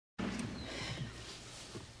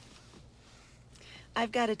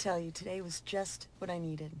I've got to tell you, today was just what I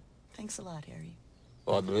needed. Thanks a lot, Harry.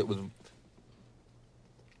 Oh,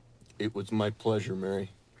 it was my pleasure, Mary.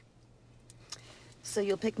 So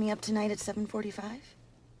you'll pick me up tonight at 7:45?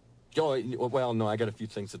 Oh, well, no, I got a few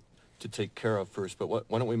things to take care of first, but why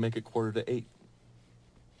don't we make it 7:45?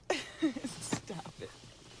 Stop it.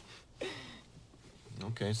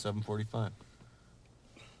 Okay, 7:45.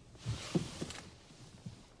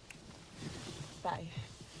 Bye.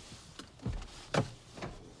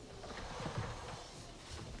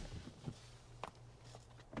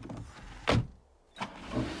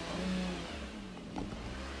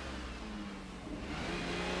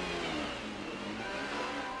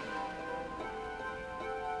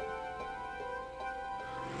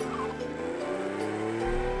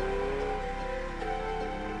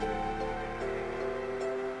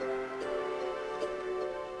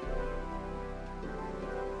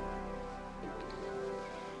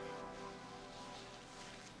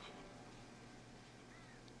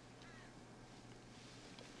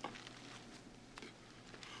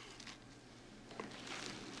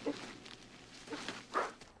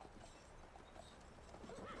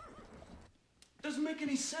 Doesn't make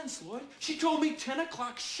any sense, Loyd. She told me 10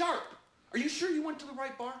 o'clock sharp. Are you sure you went to the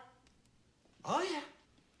right bar? Oh, yeah.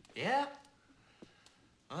 Yeah.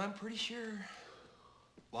 I'm pretty sure.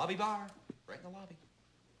 Lobby bar, right in the lobby.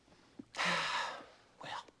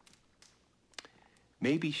 Well,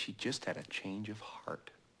 maybe she just had a change of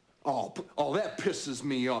heart. Oh, that pisses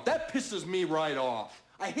me off. That pisses me right off.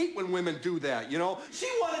 I hate when women do that, you know?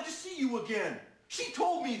 She wanted to see you again. She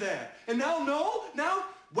told me that. And now, no? Now,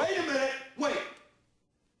 wait a minute. Wait.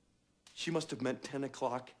 She must have meant 10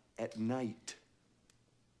 o'clock at night.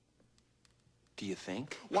 Do you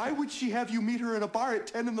think? Why would she have you meet her in a bar at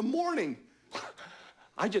 10 in the morning?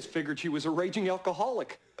 I just figured she was a raging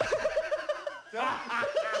alcoholic.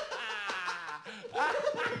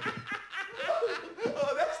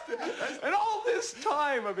 And all this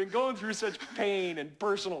time I've been going through such pain and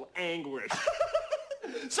personal anguish.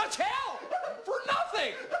 Such hell for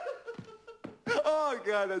nothing. Oh,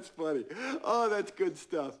 God, that's funny. Oh, that's good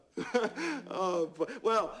stuff.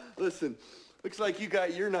 Well, listen, looks like you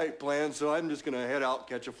got your night planned, so I'm just going to head out and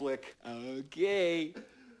catch a flick. Okay.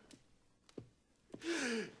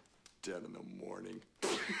 10 in the morning.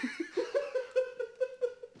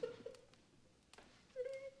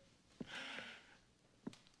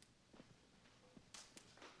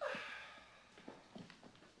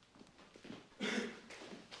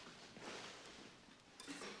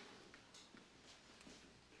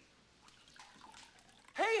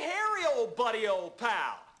 Hey, Harry, old buddy, old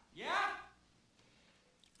pal. Yeah?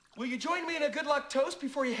 Will you join me in a good luck toast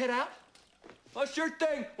before you head out? Oh, sure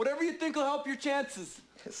thing. Whatever you think will help your chances.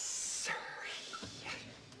 Yes, sir.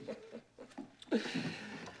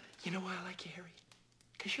 You know why I like you, Harry?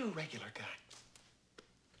 Because you're a regular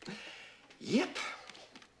guy. Yep.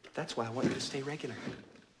 That's why I want you to stay regular.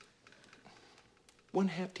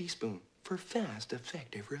 1/2 teaspoon for fast,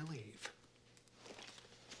 effective relief.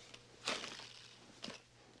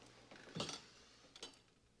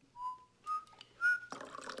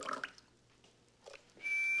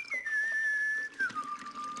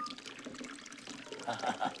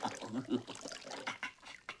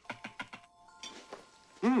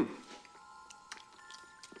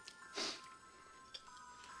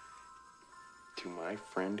 To my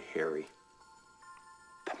friend Harry,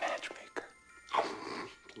 the matchmaker.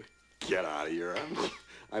 Get out of here.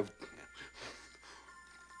 I've...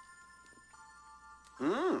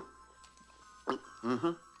 Mm-hmm.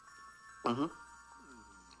 Mm-hmm.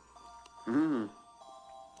 Mm-hmm.